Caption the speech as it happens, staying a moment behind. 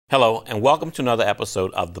Hello, and welcome to another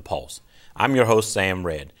episode of The Pulse. I'm your host, Sam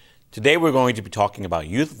Red. Today we're going to be talking about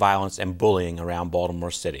youth violence and bullying around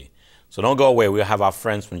Baltimore City. So don't go away. We'll have our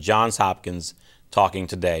friends from Johns Hopkins talking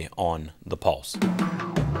today on The Pulse.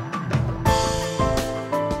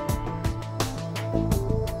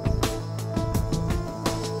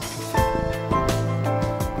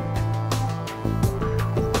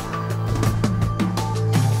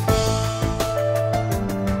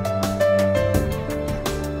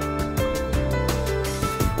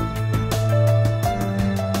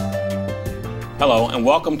 Hello, and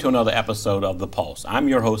welcome to another episode of The Pulse. I'm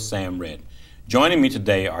your host, Sam Red. Joining me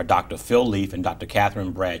today are Dr. Phil Leaf and Dr.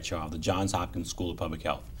 Catherine Bradshaw of the Johns Hopkins School of Public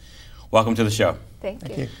Health. Welcome to the show.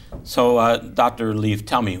 Thank you. So, Dr. Leaf,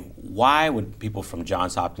 tell me, why would people from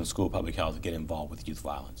Johns Hopkins School of Public Health get involved with youth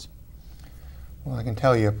violence? Well, I can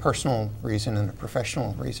tell you a personal reason and a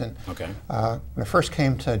professional reason. Okay. When I first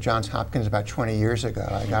came to Johns Hopkins about 20 years ago,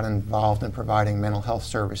 I got involved in providing mental health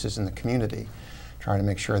services in the community, trying to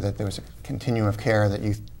make sure that there was a continuum of care, that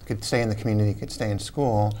you could stay in the community, could stay in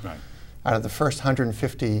school. Right. Out of the first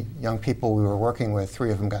 150 young people we were working with,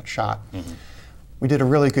 3 of them got shot. Mm-hmm. We did a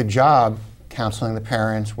really good job counseling the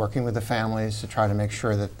parents, working with the families to try to make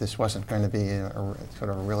sure that this wasn't going to be a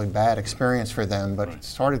sort of a really bad experience for them, but Right.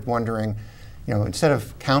 started wondering, you know, instead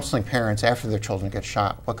of counseling parents after their children get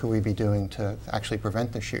shot, what could we be doing to actually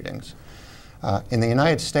prevent the shootings? In the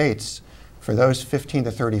United States, for those 15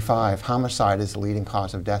 to 35, homicide is the leading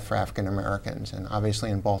cause of death for African Americans, and obviously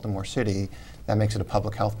in Baltimore City, that makes it a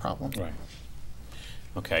public health problem. Right.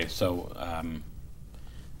 Okay, so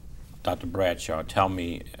Dr. Bradshaw, tell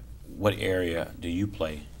me, what area do you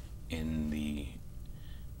play in the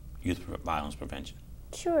youth violence prevention?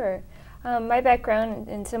 Sure. My background,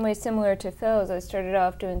 in some ways similar to Phil's, I started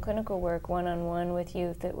off doing clinical work one-on-one with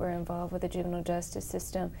youth that were involved with the juvenile justice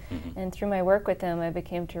system. Mm-hmm. And through my work with them, I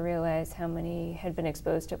became to realize how many had been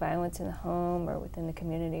exposed to violence in the home or within the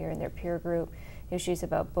community or in their peer group. Issues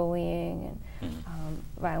about bullying and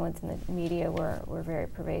violence in the media were very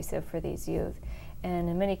pervasive for these youth. And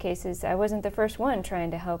in many cases, I wasn't the first one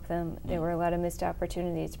trying to help them. There were a lot of missed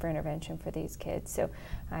opportunities for intervention for these kids. So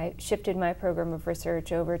I shifted my program of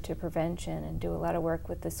research over to prevention and do a lot of work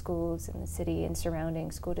with the schools in the city and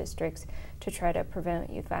surrounding school districts to try to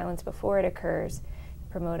prevent youth violence before it occurs,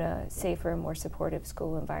 promote a safer, more supportive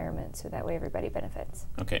school environment, so that way everybody benefits.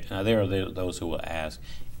 Okay, now there are those who will ask,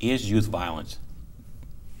 is youth violence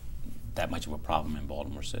that much of a problem in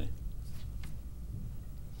Baltimore City?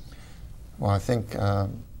 Well, I think, I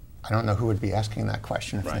don't know who would be asking that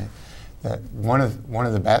question. If Right. that one of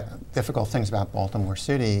the difficult things about Baltimore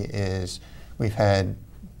City is we've had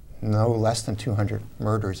no less than 200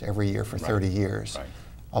 murders every year for 30 years. Right.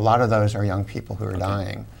 A lot of those are young people who are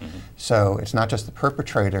dying. Mm-hmm. So it's not just the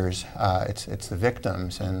perpetrators, it's the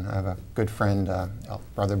victims. And I have a good friend,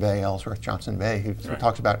 Brother Bay, Ellsworth Johnson Bay, who Right.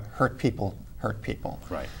 talks about hurt people hurt people.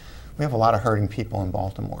 Right. We have a lot of hurting people in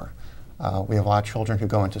Baltimore. We have a lot of children who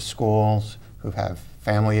go into schools who have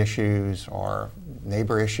family issues or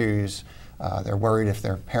neighbor issues. They're worried if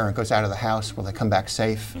their parent goes out of the house, will they come back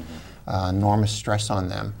safe? Mm-hmm. Enormous stress on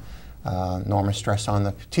them. Enormous stress on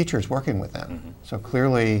the teachers working with them. Mm-hmm. So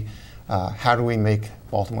clearly, how do we make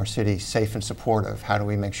Baltimore City safe and supportive? How do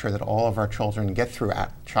we make sure that all of our children get through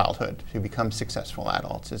childhood to become successful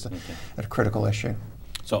adults is a critical issue.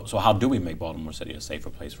 So how do we make Baltimore City a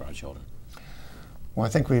safer place for our children? Well, I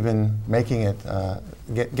think we've been making it,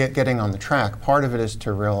 getting on the track. Part of it is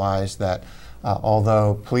to realize that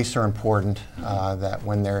although police are important, that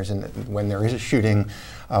when there is a shooting,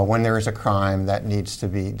 when there is a crime, that needs to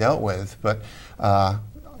be dealt with. But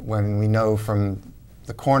when we know from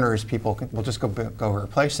the corners people will just go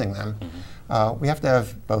replacing them, we have to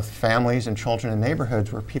have both families and children in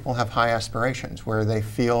neighborhoods where people have high aspirations, where they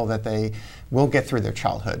feel that they will get through their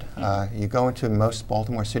childhood. You go into most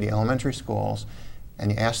Baltimore City elementary schools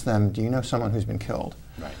and you ask them, do you know someone who's been killed?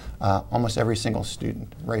 Right. Almost every single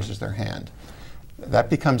student raises their hand. That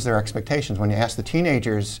becomes their expectations. When you ask the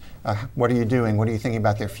teenagers, what are you doing? What are you thinking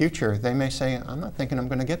about their future? They may say, I'm not thinking I'm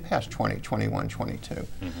going to get past 20, 21, 22.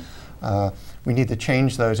 Mm-hmm. We need to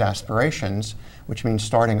change those aspirations, which means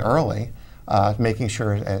starting early, making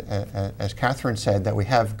sure, as Catherine said, that we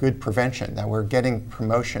have good prevention, that we're getting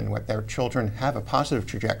promotion, that their children have a positive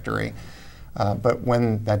trajectory. But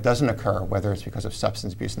when that doesn't occur, whether it's because of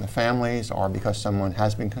substance abuse in the families or because someone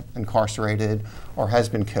has been incarcerated or has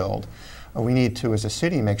been killed, we need to, as a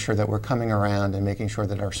city, make sure that we're coming around and making sure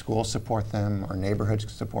that our schools support them, our neighborhoods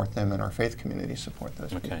support them, and our faith communities support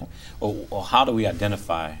those people. Well, how do we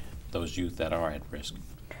identify those youth that are at risk?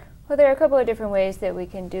 Well, there are a couple of different ways that we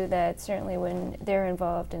can do that. Certainly when they're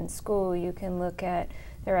involved in school, you can look at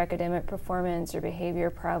their academic performance or behavior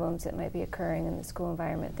problems that might be occurring in the school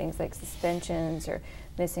environment, things like suspensions or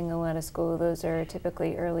missing a lot of school. Those are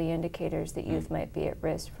typically early indicators that youth might be at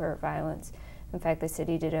risk for violence. In fact, the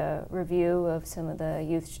city did a review of some of the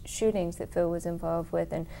youth shootings that Phil was involved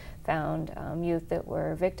with and found youth that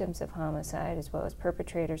were victims of homicide as well as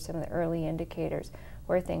perpetrators. Some of the early indicators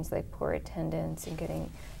were things like poor attendance and getting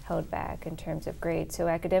held back in terms of grades. So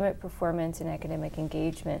academic performance and academic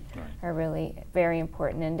engagement are really very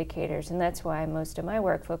important indicators, and that's why most of my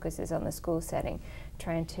work focuses on the school setting,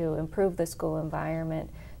 trying to improve the school environment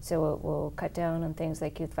so it will cut down on things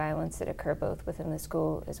like youth violence that occur both within the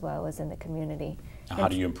school as well as in the community. Now, how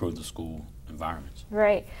do you improve the school environments?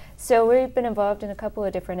 Right. So we've been involved in a couple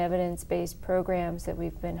of different evidence-based programs that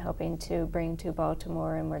we've been helping to bring to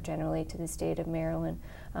Baltimore and more generally to the state of Maryland.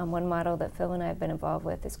 One model that Phil and I have been involved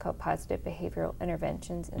with is called Positive Behavioral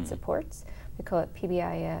Interventions and Supports. We call it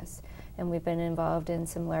PBIS. And we've been involved in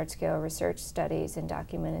some large-scale research studies and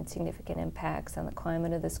documented significant impacts on the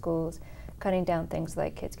climate of the schools, cutting down things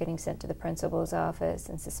like kids getting sent to the principal's office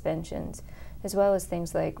and suspensions, as well as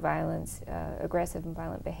things like violence, aggressive and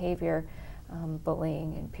violent behavior,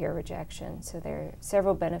 bullying, and peer rejection. So there are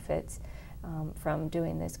several benefits from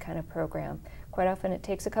doing this kind of program. Quite often it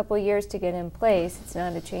takes a couple of years to get in place. It's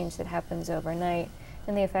not a change that happens overnight,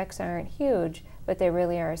 and the effects aren't huge, but they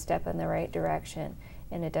really are a step in the right direction.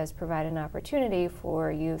 And it does provide an opportunity for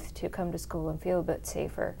youth to come to school and feel a bit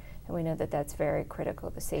safer. And we know that that's very critical,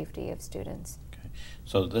 the safety of students. Okay.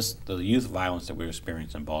 So the youth violence that we're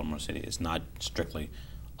experiencing in Baltimore City is not strictly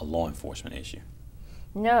a law enforcement issue.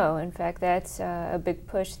 No, in fact, that's a big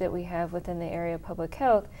push that we have within the area of public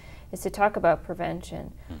health, is to talk about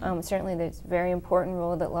prevention. Certainly there's a very important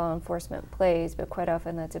role that law enforcement plays, but quite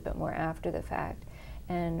often that's a bit more after the fact.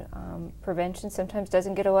 And prevention sometimes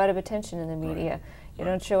doesn't get a lot of attention in the media. You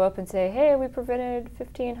don't show up and say, hey, we prevented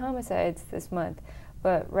 15 homicides this month,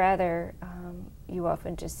 but rather you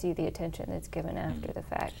often just see the attention that's given after the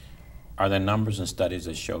fact. Are there numbers and studies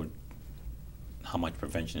that show how much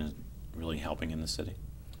prevention is really helping in the city?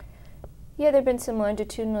 Yeah, there have been some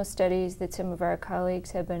longitudinal studies that some of our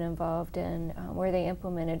colleagues have been involved in where they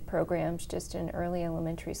implemented programs just in early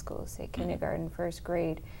elementary schools, say kindergarten, first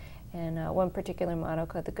grade. And one particular model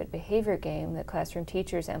called the Good Behavior Game that classroom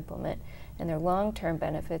teachers implement, and their long-term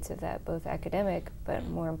benefits of that, both academic, but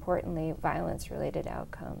more importantly, violence-related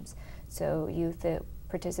outcomes. So youth that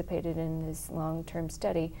participated in this long-term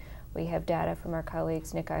study, we have data from our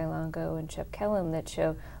colleagues Nick Ialongo and Chuck Kellum that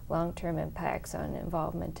show long-term impacts on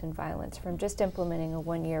involvement in violence from just implementing a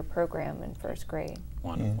one-year program in first grade.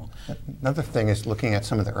 Wonderful. Yeah. Another thing is looking at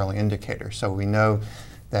some of the early indicators. So we know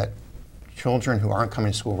that children who aren't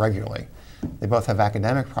coming to school regularly, they both have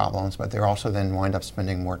academic problems, but they also then wind up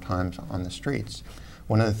spending more time on the streets.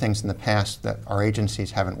 One of the things in the past that our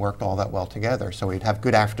agencies haven't worked all that well together, so we'd have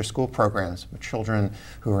good after-school programs, but children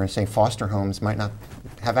who are in, say, foster homes might not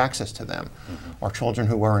have access to them. Or children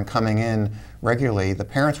who weren't coming in regularly, the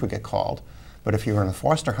parents would get called. But if you were in a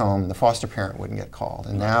foster home, the foster parent wouldn't get called.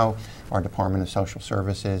 And now our Department of Social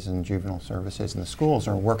Services and Juvenile Services and the schools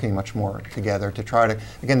are working much more together to try to,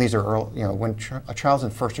 again, these are early, you know, when a child's in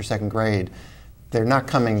first or second grade, they're not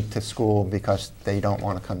coming to school because they don't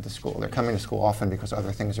want to come to school. They're coming to school often because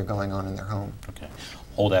other things are going on in their home. Okay.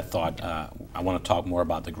 Hold that thought. I want to talk more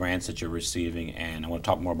about the grants that you're receiving, and I want to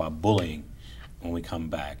talk more about bullying when we come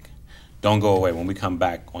back. Don't go away. When we come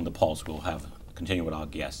back on The Pulse, we'll continue with our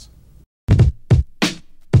guests.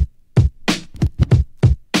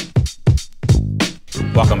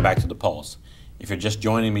 Welcome back to The Pulse. If you're just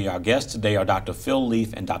joining me, our guests today are Dr. Phil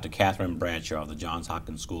Leaf and Dr. Catherine Bradshaw of the Johns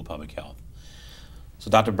Hopkins School of Public Health. So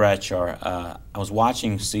Dr. Bradshaw, I was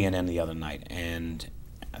watching CNN the other night, and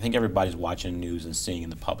I think everybody's watching the news and seeing in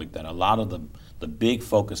the public that a lot of the big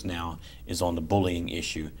focus now is on the bullying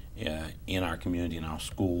issue in our community, in our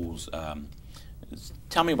schools.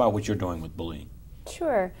 Tell me about what you're doing with bullying.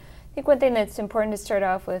 Sure. I think one thing that's important to start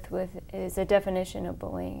off with is a definition of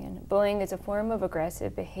bullying. And bullying is a form of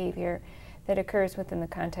aggressive behavior that occurs within the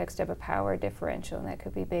context of a power differential, and that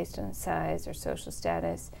could be based on size or social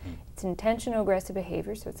status. It's intentional aggressive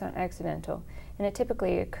behavior, so it's not accidental, and it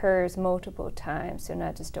typically occurs multiple times, so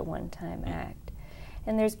not just a one-time act.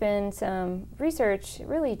 And there's been some research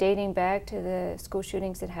really dating back to the school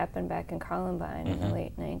shootings that happened back in Columbine in the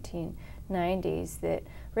late 1990s that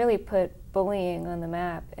really put bullying on the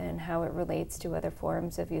map and how it relates to other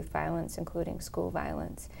forms of youth violence, including school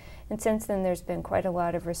violence. And since then, there's been quite a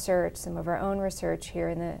lot of research. Some of our own research here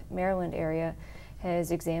in the Maryland area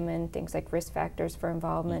has examined things like risk factors for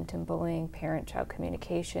involvement in bullying, parent-child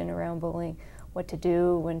communication around bullying, what to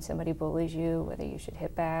do when somebody bullies you, whether you should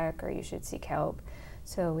hit back or you should seek help.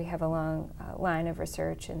 So we have a long line of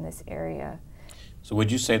research in this area. So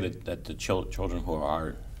would you say that the children who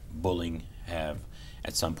are bullying have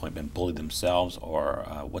at some point been bullied themselves, or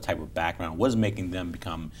what type of background was making them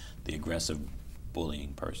become the aggressive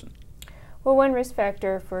bullying person? Well, one risk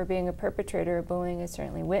factor for being a perpetrator of bullying is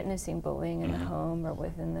certainly witnessing bullying in the home or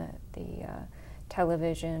within the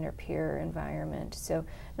television or peer environment. So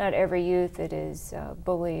not every youth that is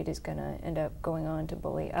bullied is going to end up going on to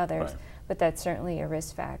bully others, but that's certainly a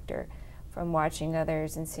risk factor. From watching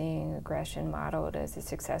others and seeing aggression modeled as a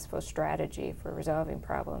successful strategy for resolving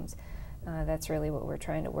problems, that's really what we're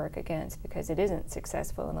trying to work against, because it isn't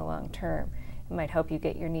successful in the long term. It might help you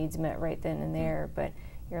get your needs met right then and there, but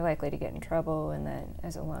you're likely to get in trouble, and then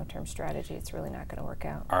as a long-term strategy, it's really not going to work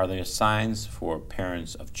out. Are there signs for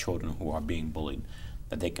parents of children who are being bullied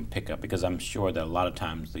that they can pick up? Because I'm sure that a lot of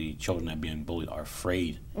times the children that are being bullied are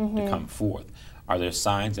afraid to come forth. Are there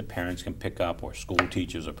signs that parents can pick up, or school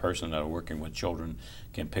teachers or persons that are working with children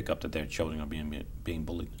can pick up that their children are being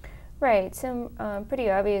bullied? Right. Some pretty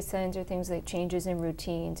obvious signs are things like changes in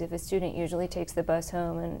routines. If a student usually takes the bus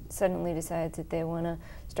home and suddenly decides that they want to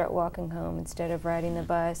start walking home instead of riding the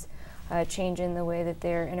bus, change in the way that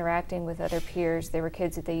they're interacting with other peers. There were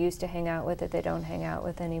kids that they used to hang out with that they don't hang out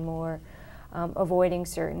with anymore. Avoiding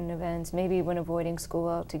certain events, maybe even avoiding school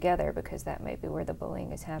altogether, because that might be where the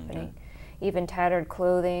bullying is happening. Even tattered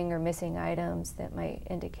clothing or missing items that might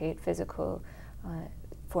indicate physical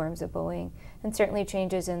forms of bullying. And certainly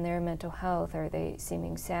changes in their mental health. Are they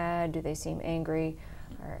seeming sad? Do they seem angry?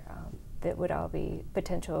 Or, that would all be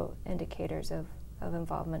potential indicators of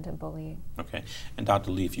involvement in bullying. Okay. And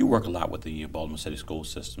Dr. Lee, if you work a lot with the Baltimore City school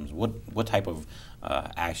systems, what type of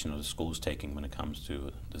action are the schools taking when it comes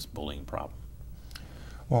to this bullying problem?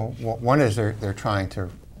 Well, one is they're trying to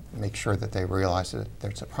make sure that they realize that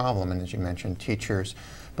there's a problem, and as you mentioned, teachers.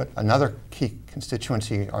 But another key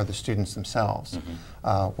constituency are the students themselves.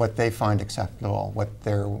 What they find acceptable, what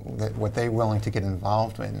they're willing to get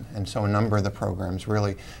involved in. And so a number of the programs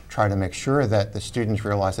really try to make sure that the students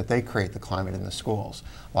realize that they create the climate in the schools.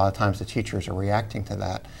 A lot of times the teachers are reacting to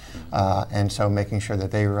that. And so making sure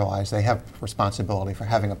that they realize they have responsibility for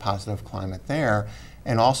having a positive climate there.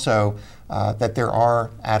 And also that there are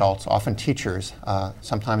adults, often teachers,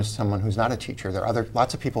 sometimes someone who's not a teacher. There are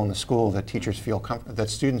lots of people in the school that teachers feel that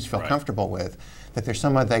students feel comfortable with, that there's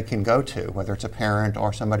someone they can go to, whether it's a parent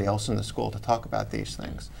or somebody else in the school, to talk about these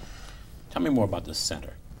things. Tell me more about the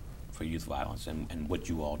Center for Youth Violence and what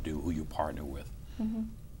you all do, who you partner with.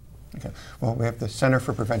 Okay. Well, we have the Center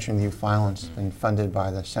for Prevention of Youth Violence, been funded by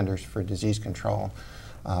the Centers for Disease Control.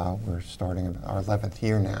 We're starting our 11th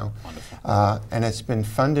year now. And it's been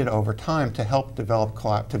funded over time to help develop,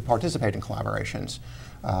 to participate in collaborations.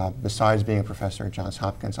 Besides being a professor at Johns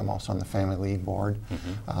Hopkins, I'm also on the Family League Board.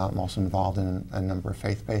 I'm also involved in a number of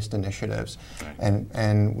faith-based initiatives.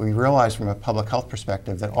 And we realize from a public health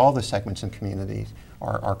perspective that all the segments in communities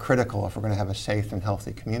are critical if we're going to have a safe and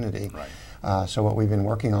healthy community. So what we've been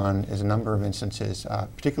working on is a number of instances,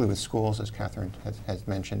 particularly with schools, as Catherine has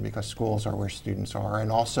mentioned, because schools are where students are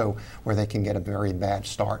and also where they can get a very bad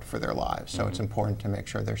start for their lives. So it's important to make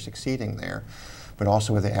sure they're succeeding there. But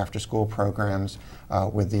also with the after-school programs,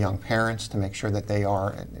 with the young parents, to make sure that they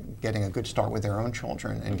are getting a good start with their own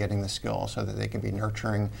children and getting the skills so that they can be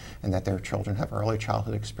nurturing and that their children have early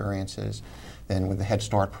childhood experiences. Then with the Head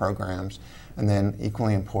Start programs, and then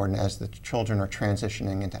equally important as the children are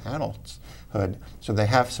transitioning into adulthood, so they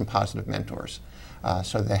have some positive mentors,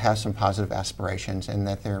 so they have some positive aspirations, and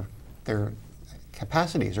that their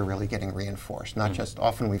capacities are really getting reinforced. Not just,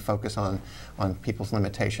 often we focus on people's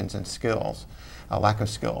limitations and skills, lack of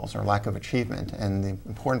skills or lack of achievement, and the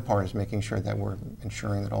important part is making sure that we're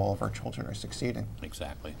ensuring that all of our children are succeeding.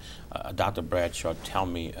 Exactly. Dr. Bradshaw, tell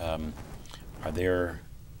me, are there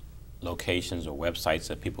locations or websites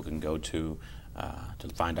that people can go to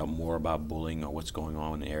find out more about bullying or what's going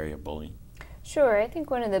on in the area of bullying? Sure. I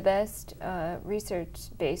think one of the best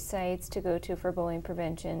research-based sites to go to for bullying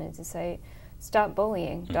prevention is the site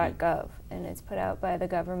stopbullying.gov, and it's put out by the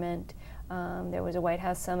government. There was a White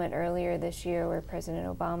House summit earlier this year where President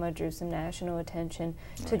Obama drew some national attention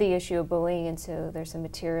to the issue of bullying, and so there's some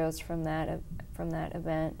materials from that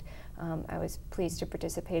event. I was pleased to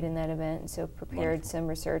participate in that event, and so prepared some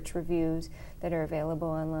research reviews that are available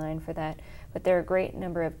online for that. But there are a great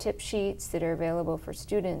number of tip sheets that are available for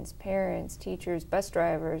students, parents, teachers, bus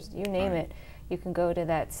drivers, you name it. you can go to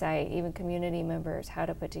that site, even community members, how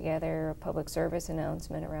to put together a public service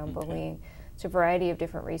announcement around bullying. It's a variety of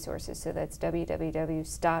different resources, so that's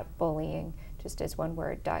www.stopbullying, just as one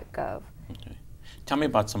word, .gov. Okay. Tell me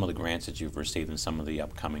about some of the grants that you've received and some of the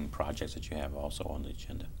upcoming projects that you have also on the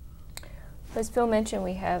agenda. As Phil mentioned,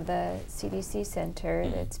 we have the CDC Center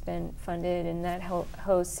that's been funded, and that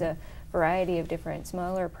hosts a variety of different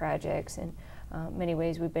smaller projects. In many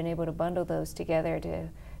ways, we've been able to bundle those together to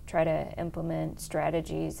try to implement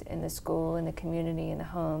strategies in the school, in the community, in the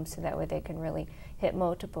home, so that way they can really hit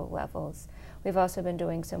multiple levels. We've also been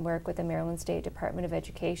doing some work with the Maryland State Department of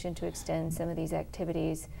Education to extend some of these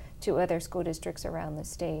activities to other school districts around the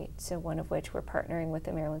state, so one of which we're partnering with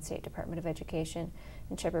the Maryland State Department of Education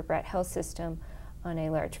and Shepherd Pratt Health System on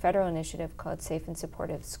a large federal initiative called Safe and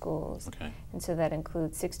Supportive Schools. Okay. And so that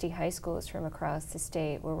includes 60 high schools from across the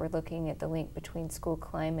state, where we're looking at the link between school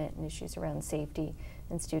climate and issues around safety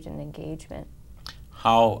and student engagement.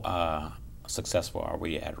 How successful are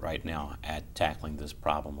we at right now at tackling this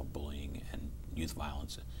problem of bullying and youth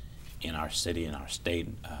violence in our city, in our state,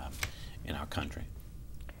 in our country?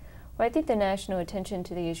 Well, I think the national attention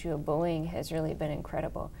to the issue of bullying has really been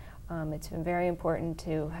incredible. It's been very important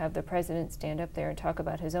to have the president stand up there and talk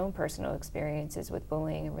about his own personal experiences with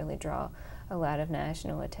bullying and really draw a lot of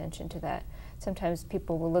national attention to that. Sometimes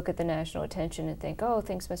people will look at the national attention and think, oh,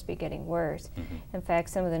 things must be getting worse. In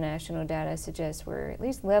fact, some of the national data suggests we're at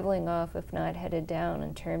least leveling off, if not headed down,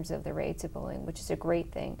 in terms of the rates of bullying, which is a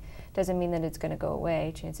great thing. Doesn't mean that it's going to go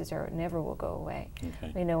away. Chances are it never will go away.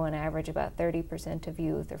 Okay. We know on average about 30% of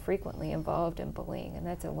youth are frequently involved in bullying, and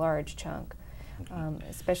that's a large chunk.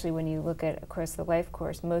 Especially when you look at across the life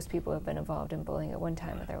course, most people have been involved in bullying at one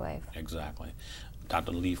time of their life. Exactly.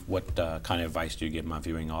 Dr. Leaf, what kind of advice do you give my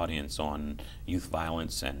viewing audience on youth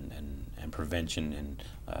violence and prevention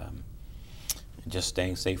and just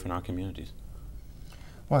staying safe in our communities?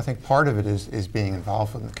 Well, I think part of it is being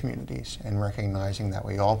involved with the communities and recognizing that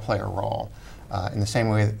we all play a role in the same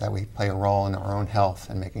way that we play a role in our own health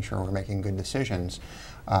and making sure we're making good decisions.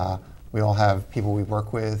 We all have people we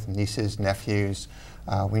work with, nieces, nephews.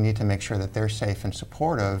 We need to make sure that they're safe and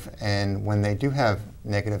supportive, and when they do have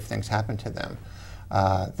negative things happen to them,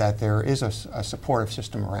 that there is a supportive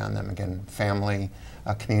system around them. Again, family,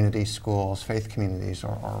 community, schools, faith communities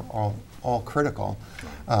are all critical.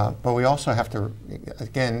 But we also have to,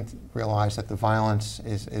 again, realize that the violence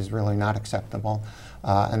is really not acceptable,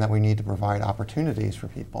 and that we need to provide opportunities for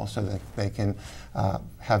people so that they can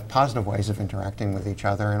have positive ways of interacting with each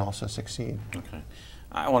other and also succeed. Okay.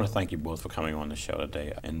 I want to thank you both for coming on the show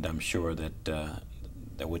today, and I'm sure that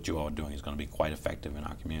that what you all are doing is going to be quite effective in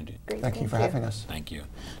our community. Great, Thank you for having us. Thank you.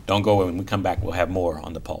 Don't go away. When we come back, we'll have more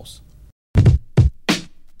on The Pulse.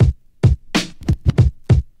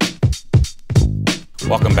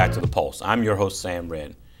 Welcome back to The Pulse. I'm your host, Sam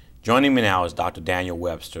Redd. Joining me now is Dr. Daniel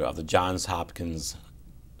Webster of the Johns Hopkins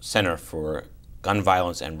Center for Gun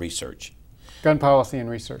Violence and Research. Gun Policy and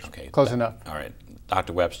Research. Okay. Close enough. All right.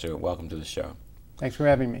 Dr. Webster, welcome to the show. Thanks for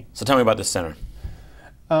having me. So tell me about the center.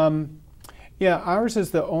 Yeah, ours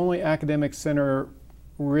is the only academic center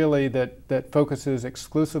really that focuses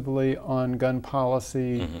exclusively on gun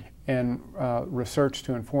policy and research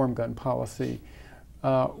to inform gun policy.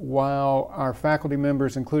 While our faculty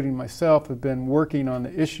members, including myself, have been working on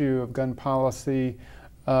the issue of gun policy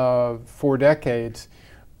for decades,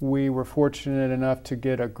 we were fortunate enough to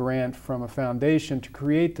get a grant from a foundation to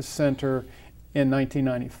create the center in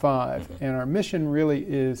 1995. And our mission really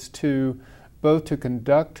is to both to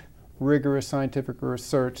conduct rigorous scientific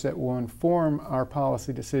research that will inform our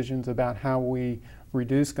policy decisions about how we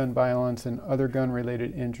reduce gun violence and other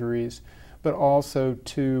gun-related injuries, but also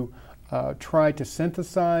to try to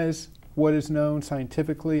synthesize what is known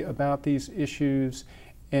scientifically about these issues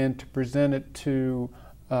and to present it to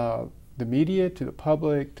the media, to the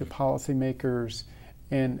public, to policymakers,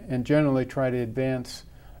 and generally try to advance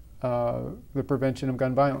the prevention of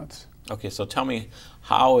gun violence. Okay, so tell me,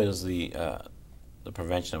 how is the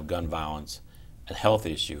prevention of gun violence a health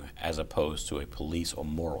issue as opposed to a police or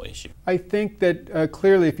moral issue? I think that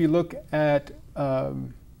clearly if you look at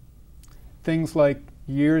things like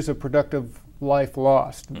years of productive life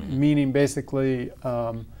lost, meaning basically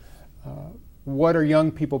what are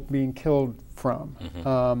young people being killed from,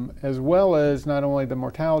 as well as not only the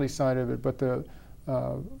mortality side of it, but the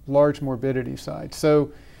large morbidity side.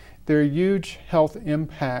 So there are huge health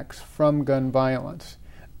impacts from gun violence.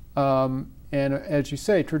 And as you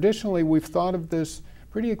say, traditionally we've thought of this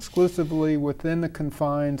pretty exclusively within the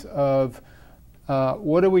confines of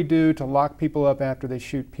what do we do to lock people up after they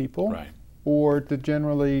shoot people, or to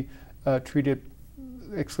generally treat it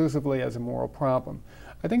exclusively as a moral problem.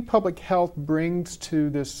 I think public health brings to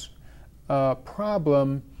this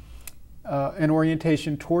problem an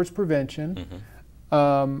orientation towards prevention,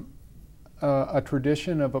 a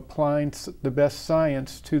tradition of applying the best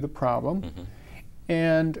science to the problem,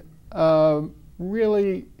 and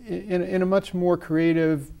really in a much more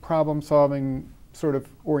creative problem-solving sort of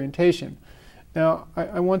orientation. Now,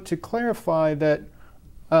 I want to clarify that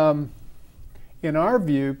in our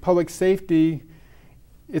view, public safety,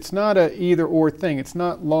 it's not a either-or thing. It's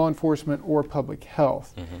not law enforcement or public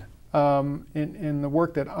health. In the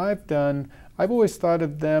work that I've done, I've always thought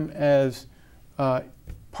of them as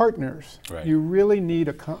partners. Right. You really need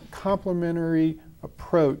a complementary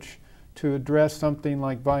approach to address something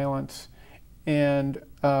like violence, and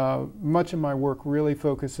much of my work really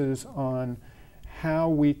focuses on how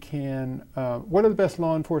we can, what are the best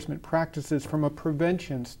law enforcement practices from a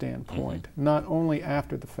prevention standpoint, not only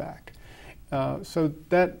after the fact. So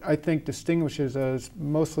that, I think, distinguishes us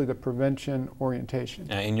mostly the prevention orientation.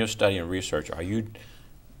 Now, in your study and research, are you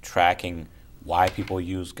tracking why people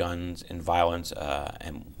use guns in violence,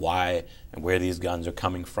 and why and where these guns are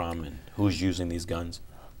coming from, and who's using these guns?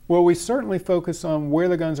 Well, we certainly focus on where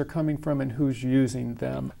the guns are coming from and who's using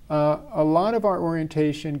them. A lot of our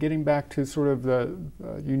orientation, getting back to sort of the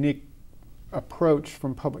unique approach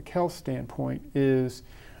from public health standpoint, is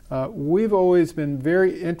we've always been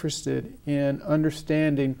very interested in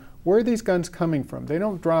understanding where are these guns coming from. They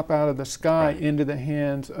don't drop out of the sky into the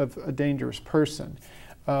hands of a dangerous person.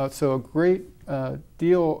 So a great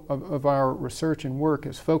deal of our research and work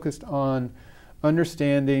is focused on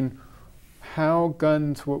understanding how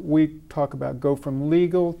guns, what we talk about, go from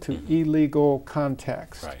legal to illegal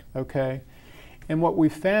context. Okay? And what we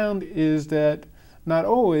found is that not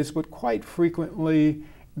always, but quite frequently,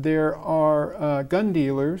 there are gun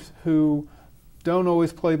dealers who don't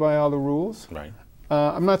always play by all the rules.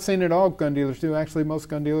 I'm not saying that all gun dealers do. Actually, most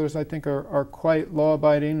gun dealers, I think, are quite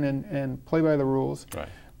law-abiding and play by the rules.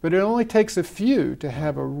 But it only takes a few to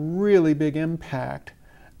have a really big impact,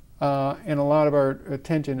 and a lot of our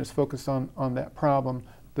attention is focused on that problem.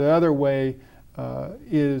 The other way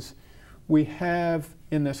is we have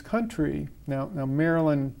in this country, now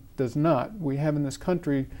Maryland does not, we have in this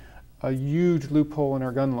country a huge loophole in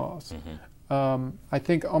our gun laws. I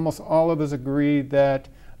think almost all of us agree that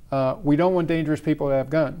we don't want dangerous people to have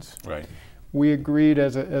guns. We agreed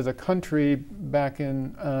as a country back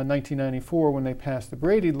in 1994 when they passed the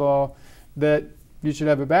Brady Law that you should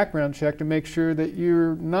have a background check to make sure that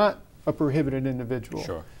you're not a prohibited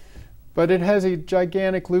individual. But it has a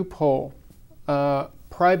gigantic loophole.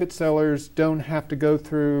 Private sellers don't have to go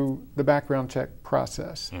through the background check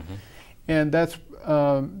process. And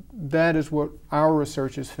that is what our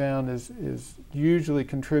research has found is usually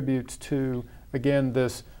contributes to, again,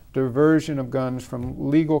 this diversion of guns from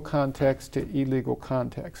legal context to illegal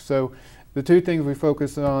context. So the two things we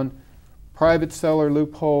focus on, private seller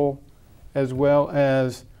loophole, as well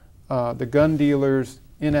as the gun dealers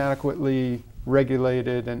inadequately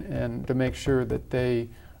regulated and to make sure that they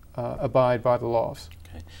abide by the laws.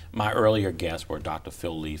 My earlier guests were Dr.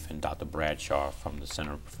 Phil Leaf and Dr. Bradshaw from the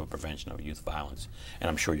Center for Prevention of Youth Violence, and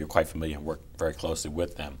I'm sure you're quite familiar and work very closely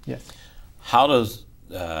with them. How does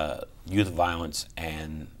youth violence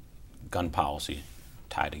and gun policy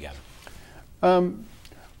tie together?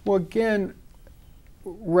 Well, again,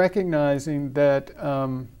 recognizing that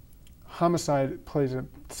homicide plays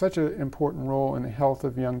such an important role in the health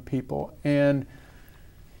of young people, and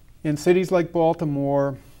in cities like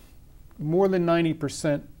Baltimore, more than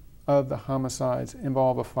 90% of the homicides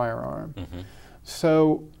involve a firearm.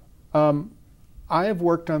 So I have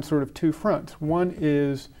worked on sort of two fronts. One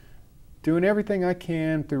is doing everything I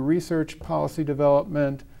can through research, policy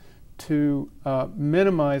development, to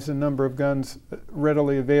minimize the number of guns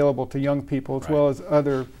readily available to young people as well as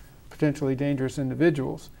other potentially dangerous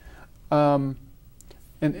individuals. And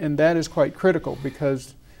that is quite critical,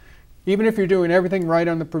 because even if you're doing everything right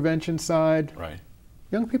on the prevention side,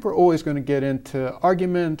 young people are always going to get into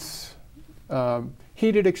arguments,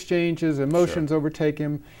 heated exchanges, emotions overtake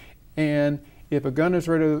him, and if a gun is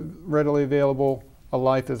readily available, a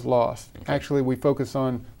life is lost. Actually, we focus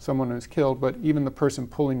on someone who's killed, but even the person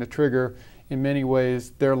pulling the trigger, in many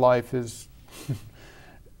ways, their life is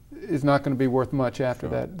is not going to be worth much after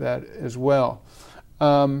that as well.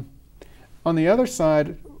 On the other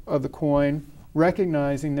side of the coin,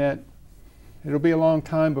 recognizing that it'll be a long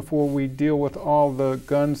time before we deal with all the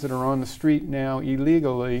guns that are on the street now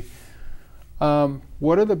illegally,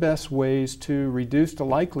 what are the best ways to reduce the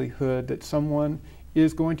likelihood that someone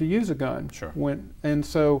is going to use a gun? And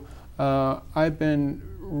so I've been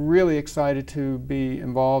really excited to be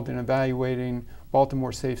involved in evaluating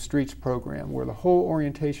Baltimore Safe Streets program, where the whole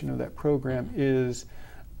orientation of that program is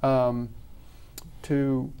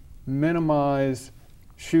to minimize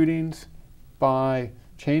shootings by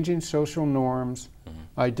changing social norms,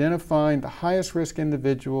 identifying the highest risk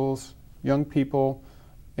individuals, young people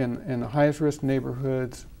in the highest risk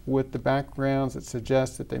neighborhoods with the backgrounds that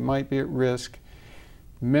suggest that they might be at risk,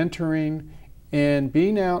 mentoring, and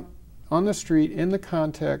being out on the street in the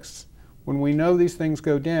context when we know these things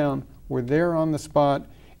go down, we're there on the spot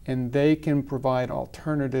and they can provide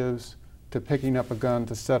alternatives to picking up a gun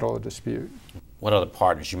to settle a dispute. What other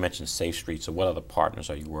partners? You mentioned Safe Streets, so what other partners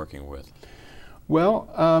are you working with? Well,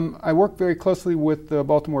 I work very closely with the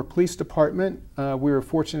Baltimore Police Department. We were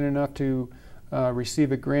fortunate enough to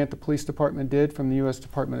receive a grant the police department did from the U.S.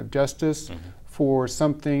 Department of Justice for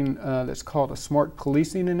something that's called a Smart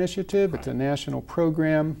Policing Initiative. It's a national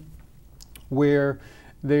program where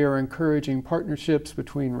they are encouraging partnerships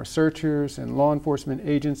between researchers and law enforcement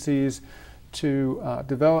agencies to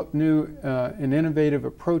develop new and innovative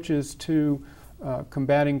approaches to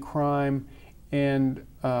combating crime and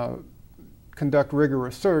conduct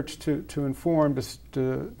rigorous research to inform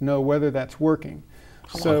to know whether that's working.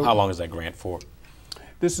 How long is that grant for?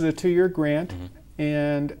 This is a 2-year grant,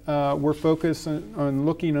 and we're focused on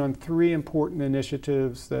looking on 3 important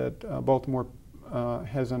initiatives that Baltimore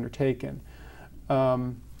has undertaken.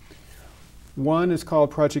 One is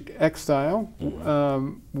called Project Exile,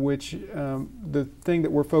 which the thing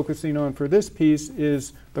that we're focusing on for this piece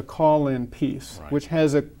is the call-in piece, which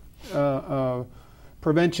has a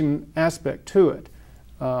prevention aspect to it.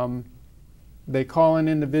 They call in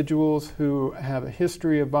individuals who have a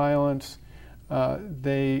history of violence.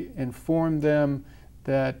 They inform them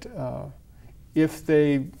that if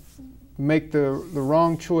they make the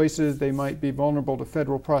wrong choices, they might be vulnerable to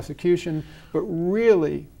federal prosecution. But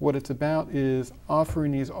really, what it's about is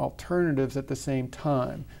offering these alternatives at the same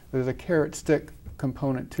time. There's a carrot-stick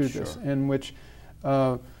component to this, in which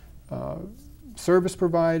service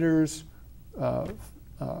providers,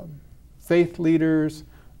 faith leaders,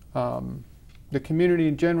 the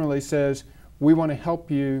community generally says, we want to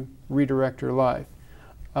help you redirect your life.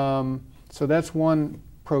 So that's one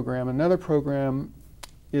program. Another program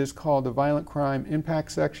is called the Violent Crime Impact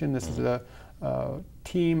Section. This is a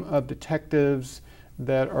team of detectives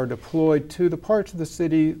that are deployed to the parts of the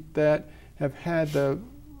city that have had the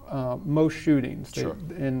most shootings.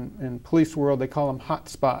 In police world, they call them hot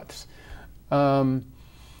spots. And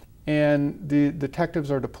the detectives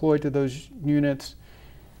are deployed to those units.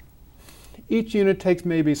 Each unit takes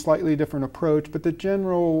maybe a slightly different approach, but the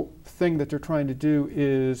general thing that they're trying to do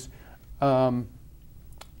is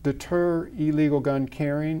deter illegal gun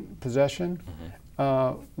carrying, possession,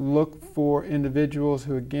 look for individuals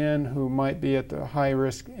who might be at the high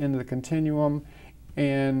risk end of the continuum,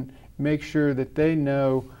 and make sure that they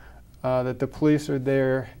know that the police are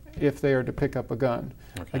there if they are to pick up a gun.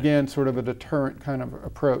 Again, sort of a deterrent kind of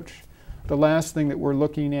approach. The last thing that we're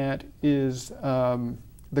looking at is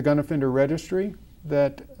the gun offender registry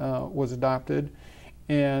that was adopted,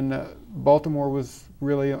 and Baltimore was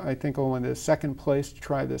really, I think, only the second place to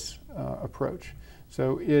try this approach.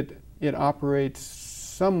 So it operates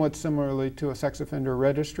somewhat similarly to a sex offender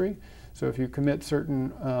registry. So if you commit certain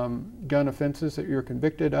gun offenses that you're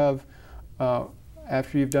convicted of,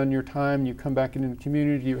 after you've done your time, you come back into the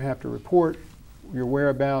community, you have to report your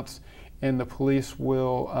whereabouts, and the police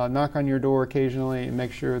will knock on your door occasionally and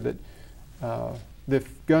make sure that the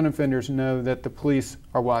gun offenders know that the police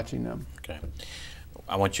are watching them. Okay.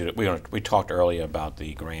 I want you to, we talked earlier about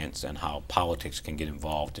the grants and how politics can get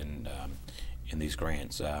involved in these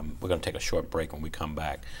grants. We're going to take a short break. When we come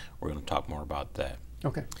back, we're going to talk more about that.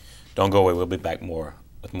 Okay. Don't go away. We'll be back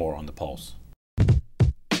with more on The Pulse.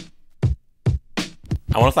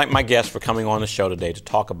 I want to thank my guests for coming on the show today to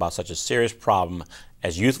talk about such a serious problem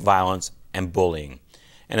as youth violence and bullying.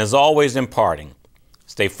 And as always in parting,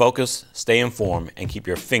 stay focused, stay informed, and keep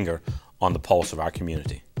your finger on the pulse of our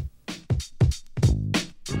community.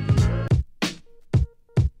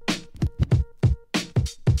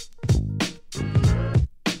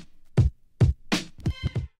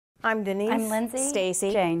 I'm Denise. I'm Lindsay.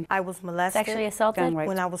 Stacy. Jane. I was molested. Sexually assaulted.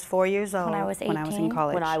 When I was 4 years old. When I was 18. When I was in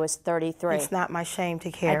college. When I was 33. It's not my shame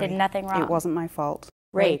to carry. I did nothing wrong. It wasn't my fault.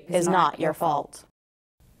 Rape is not your fault.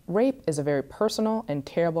 Rape is a very personal and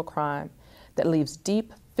terrible crime that leaves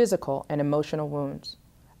deep physical and emotional wounds.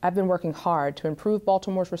 I've been working hard to improve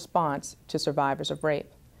Baltimore's response to survivors of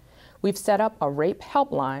rape. We've set up a rape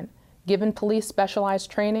helpline, given police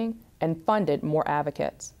specialized training, and funded more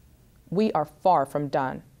advocates. We are far from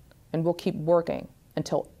done, and we'll keep working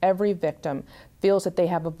until every victim feels that they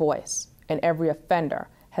have a voice and every offender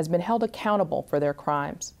has been held accountable for their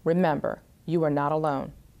crimes. Remember, you are not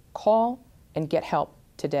alone. Call and get help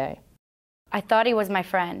today. I thought he was my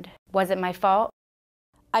friend. Was it my fault?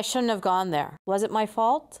 I shouldn't have gone there. Was it my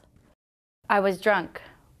fault? I was drunk.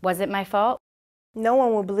 Was it my fault? No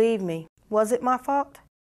one will believe me. Was it my fault?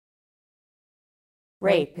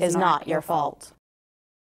 Rape is not your fault.